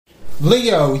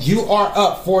Leo, you are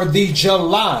up for the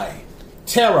July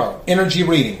Tarot Energy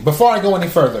Reading. Before I go any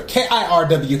further,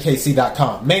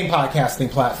 KIRWKC.com, main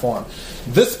podcasting platform.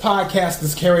 This podcast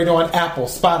is carried on Apple,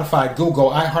 Spotify,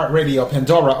 Google, iHeartRadio,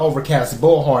 Pandora, Overcast,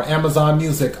 Bullhorn, Amazon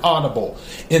Music, Audible,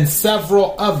 and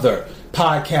several other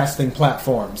podcasting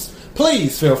platforms.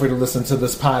 Please feel free to listen to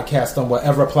this podcast on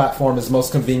whatever platform is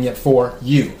most convenient for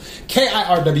you.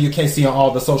 KIRWKC on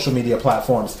all the social media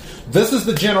platforms. This is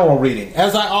the general reading.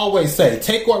 As I always say,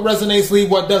 take what resonates, leave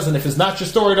what doesn't. If it's not your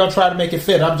story, don't try to make it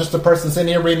fit. I'm just a person sitting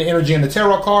here reading the energy and the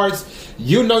tarot cards.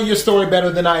 You know your story better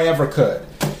than I ever could.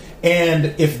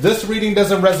 And if this reading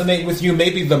doesn't resonate with you,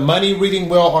 maybe the money reading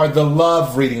will or the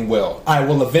love reading will. I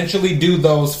will eventually do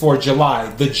those for July.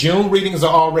 The June readings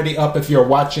are already up if you're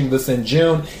watching this in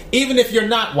June. Even if you're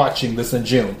not watching this in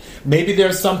June, maybe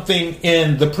there's something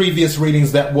in the previous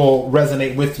readings that will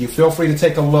resonate with you. Feel free to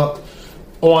take a look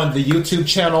on the YouTube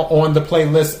channel, on the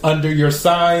playlist under your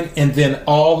sign, and then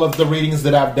all of the readings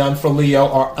that I've done for Leo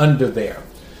are under there.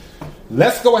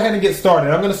 Let's go ahead and get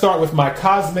started. I'm going to start with my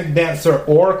Cosmic Dancer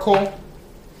Oracle,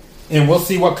 and we'll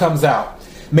see what comes out.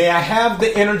 May I have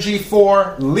the energy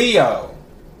for Leo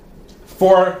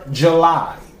for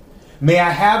July? May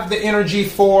I have the energy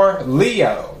for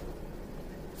Leo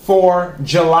for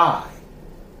July?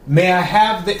 May I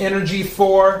have the energy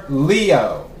for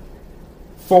Leo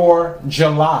for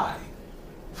July?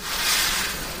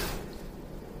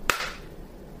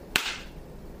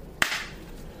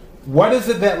 What is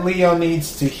it that Leo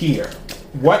needs to hear?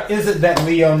 What is it that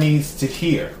Leo needs to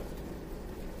hear?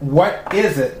 What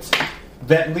is it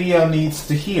that Leo needs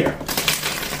to hear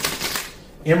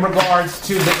in regards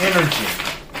to the energy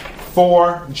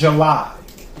for July?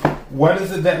 What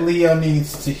is it that Leo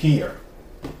needs to hear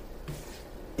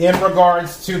in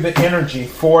regards to the energy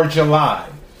for July?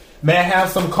 May I have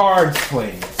some cards,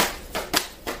 please?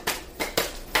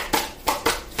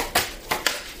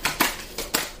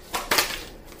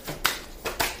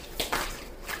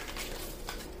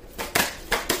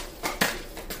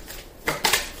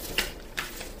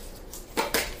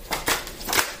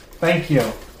 Thank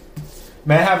you.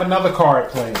 May I have another card,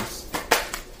 please?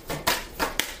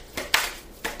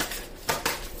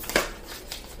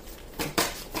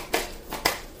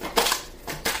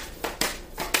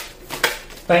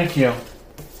 Thank you.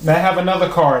 May I have another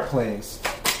card, please?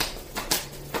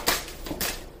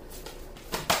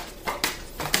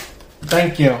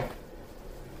 Thank you.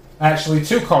 Actually,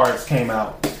 two cards came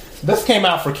out. This came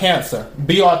out for Cancer.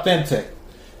 Be authentic.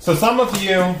 So some of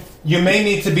you may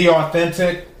need to be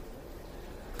authentic.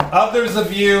 Others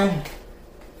of you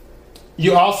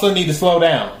also need to slow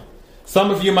down. Some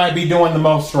of you might be doing the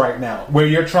most right now, where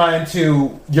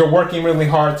you're working really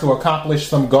hard to accomplish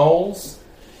some goals,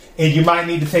 and you might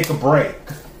need to take a break.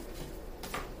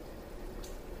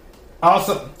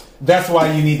 Also, that's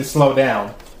why you need to slow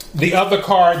down. The other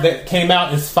card that came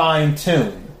out is fine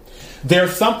tune.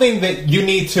 There's something that you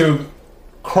need to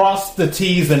cross the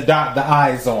T's and dot the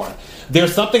I's on.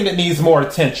 There's something that needs more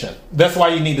attention. That's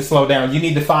why you need to slow down. You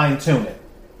need to fine tune it.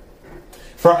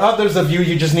 For others of you,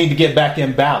 you just need to get back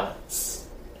in balance,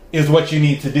 is what you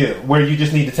need to do, where you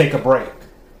just need to take a break.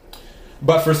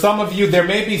 But for some of you, there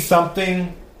may be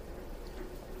something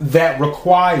that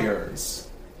requires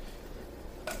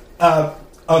a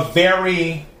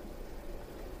very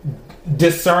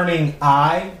discerning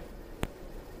eye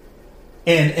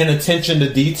and attention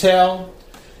to detail.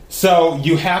 So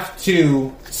you have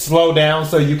to slow down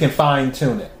so you can fine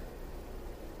tune it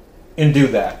and do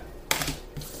that.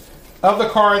 Other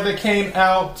card that came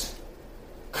out,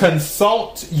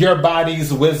 consult your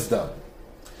body's wisdom.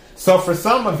 So for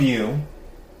some of you,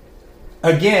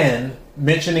 again,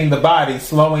 mentioning the body,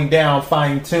 slowing down,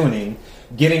 fine tuning,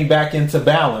 getting back into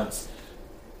balance.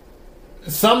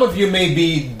 Some of you may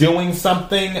be doing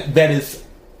something that is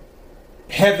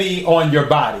heavy on your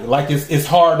body, like it's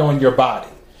hard on your body,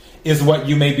 is what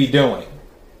you may be doing.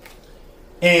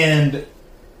 And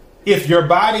if your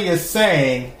body is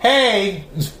saying, hey,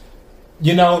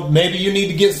 maybe you need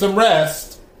to get some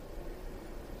rest,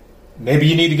 maybe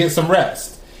you need to get some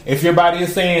rest. If your body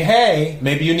is saying, hey,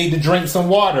 maybe you need to drink some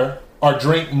water or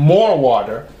drink more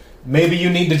water, maybe you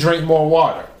need to drink more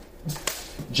water.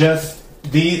 This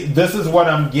is what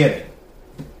I'm getting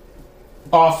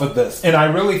off of this. And I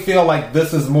really feel like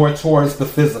this is more towards the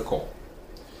physical,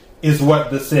 is what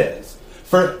this is.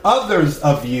 For others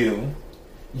of you,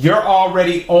 you're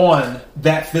already on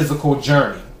that physical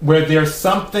journey where there's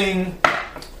something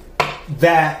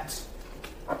that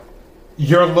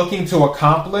you're looking to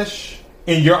accomplish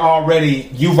and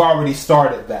you've already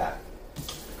started that.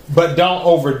 But don't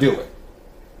overdo it.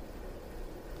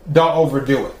 Don't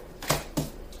overdo it.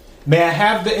 May I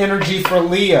have the energy for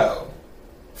Leo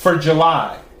for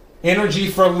July? Energy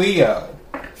for Leo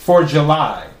for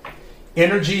July.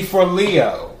 Energy for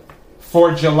Leo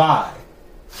for July.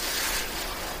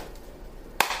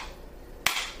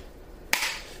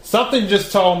 Something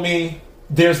just told me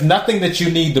there's nothing that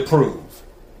you need to prove.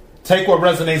 Take what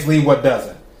resonates, leave what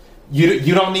doesn't.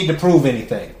 You don't need to prove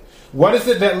anything. What is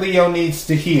it that Leo needs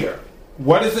to hear?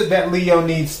 What is it that Leo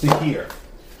needs to hear?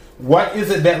 What is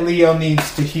it that Leo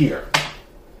needs to hear?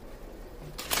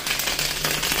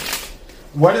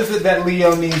 What is it that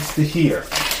Leo needs to hear?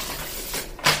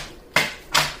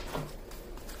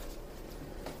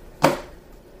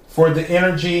 For the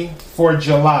energy for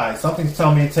July. Something's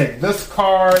telling me to take this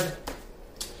card.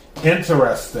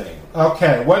 Interesting.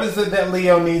 Okay, what is it that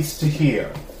Leo needs to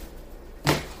hear?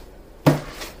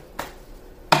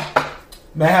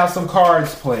 May I have some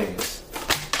cards, please?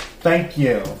 Thank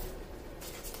you.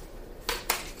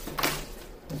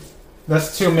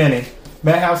 That's too many.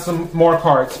 May I have some more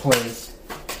cards, please?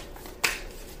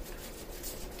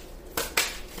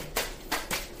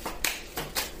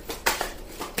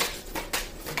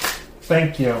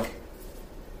 Thank you.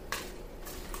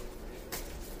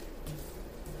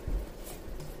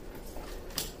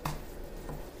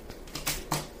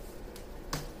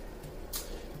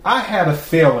 I had a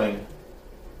feeling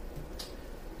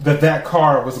that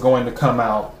card was going to come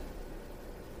out.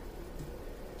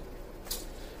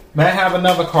 May I have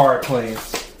another card, please?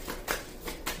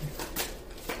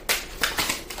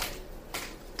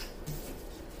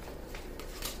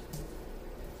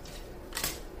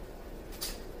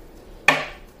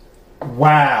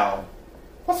 Wow.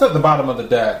 What's at the bottom of the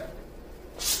deck?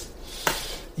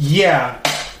 Yeah.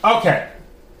 Okay.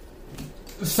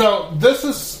 So this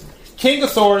is King of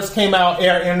Swords came out,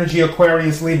 Air, Energy,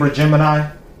 Aquarius, Libra, Gemini.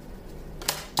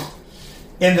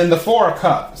 And then the Four of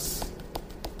Cups.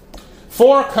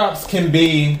 Four of Cups can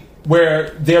be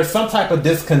where there's some type of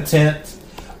discontent.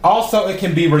 Also, it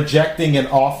can be rejecting an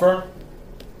offer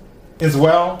as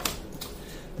well.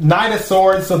 Knight of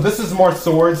Swords, so this is more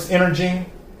swords energy,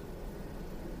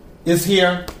 is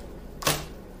here.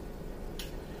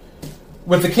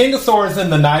 With the King of Swords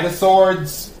and the Knight of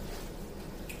Swords,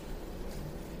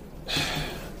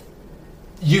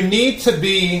 you need to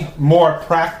be more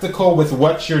practical with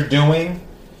what you're doing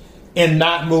and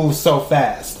not move so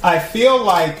fast. I feel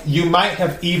like you might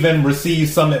have even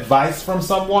received some advice from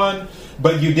someone,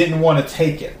 but you didn't want to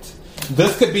take it.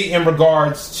 This could be in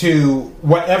regards to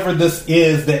whatever this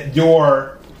is that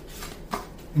you're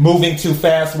moving too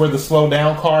fast, where the slow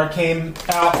down card came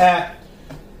out at.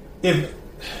 If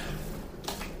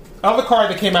other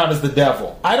card that came out is the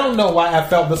Devil. I don't know why I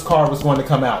felt this card was going to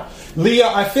come out. Leo,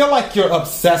 I feel like you're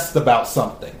obsessed about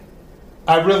something.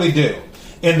 I really do.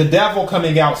 And the Devil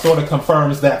coming out sort of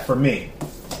confirms that for me.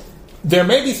 There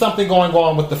may be something going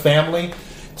on with the family.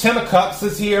 Ten of Cups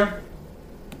is here,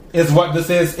 is what this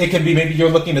is. It can be maybe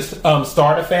you're looking to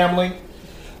start a family,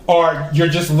 or you're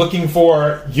just looking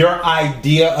for your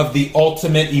idea of the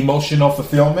ultimate emotional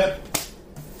fulfillment.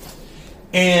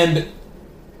 And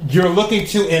you're looking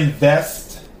to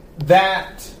invest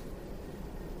that,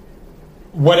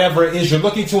 whatever it is, you're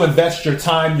looking to invest your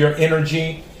time, your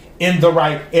energy in the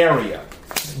right area.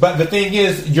 But the thing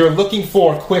is, you're looking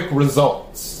for quick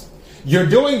results. You're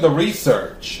doing the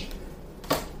research,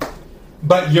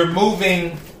 but you're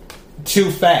moving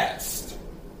too fast,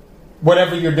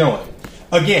 whatever you're doing.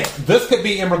 Again, this could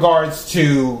be in regards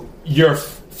to your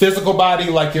physical body,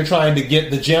 like you're trying to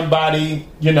get the gym body,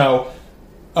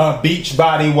 beach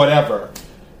body, whatever.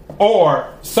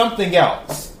 Or something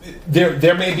else.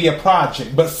 There may be a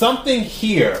project, but something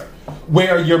here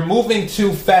where you're moving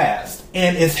too fast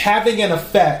and is having an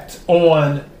effect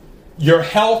on your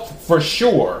health for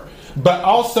sure, but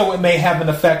also it may have an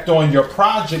effect on your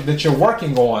project that you're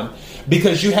working on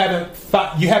because you haven't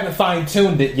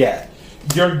fine-tuned it yet.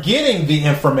 You're getting the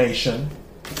information,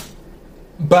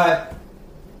 but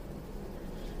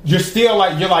you're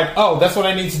like, oh, that's what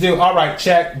I need to do. All right,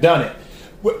 check, done it.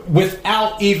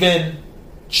 Without even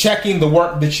checking the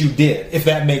work that you did, if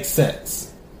that makes sense.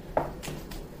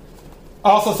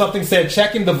 Also, something said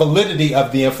checking the validity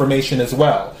of the information as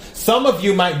well. Some of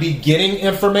you might be getting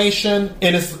information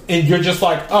and you're just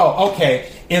like, oh,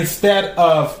 okay, instead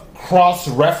of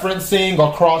cross-referencing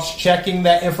or cross-checking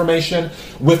that information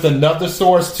with another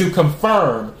source to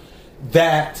confirm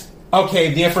that,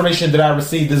 okay, the information that I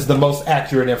received is the most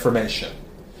accurate information.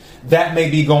 That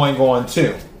may be going on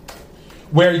too.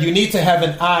 Where you need to have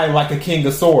an eye like a King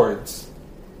of Swords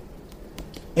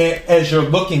as you're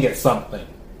looking at something.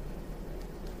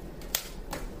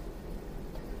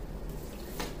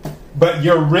 But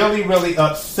you're really, really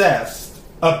obsessed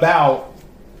about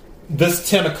this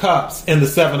 10 of Cups and the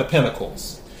 7 of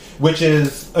Pentacles, which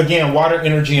is, again, water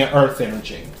energy and earth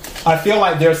energy. I feel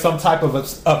like there's some type of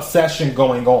obsession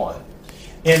going on.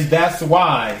 And that's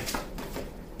why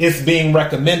it's being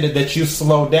recommended that you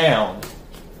slow down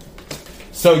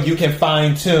so you can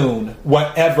fine-tune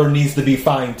whatever needs to be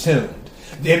fine-tuned.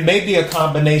 It may be a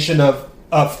combination of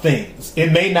things.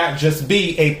 It may not just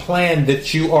be a plan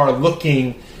that you are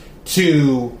looking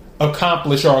to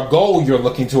accomplish or a goal you're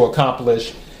looking to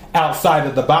accomplish outside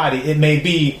of the body. It may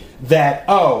be that,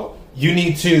 you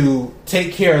need to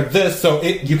take care of this so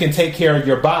you can take care of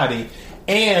your body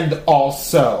and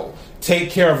also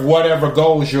take care of whatever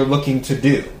goals you're looking to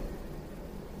do.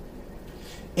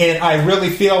 And I really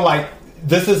feel like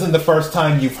this isn't the first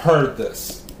time you've heard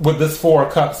this with this 4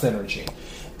 of Cups energy.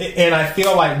 And I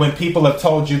feel like when people have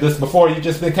told you this before, you've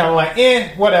just been kind of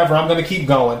like, whatever, I'm going to keep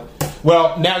going.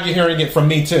 Well, now you're hearing it from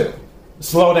me too.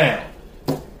 Slow down.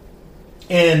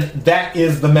 And that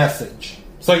is the message.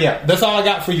 So yeah, that's all I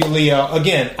got for you, Leo.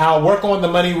 Again, I'll work on the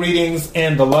money readings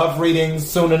and the love readings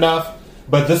soon enough,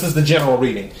 but this is the general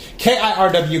reading.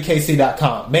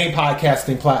 KIRWKC.com, main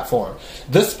podcasting platform.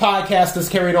 This podcast is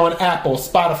carried on Apple,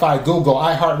 Spotify, Google,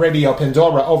 iHeartRadio,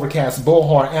 Pandora, Overcast,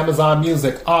 Bullhorn, Amazon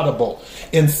Music, Audible,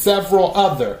 and several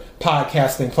other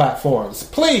podcasting platforms.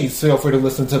 Please feel free to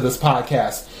listen to this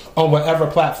podcast on whatever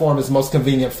platform is most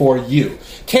convenient for you.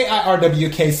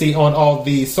 KIRWKC on all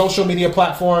the social media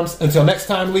platforms. Until next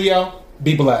time, Leo,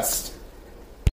 be blessed.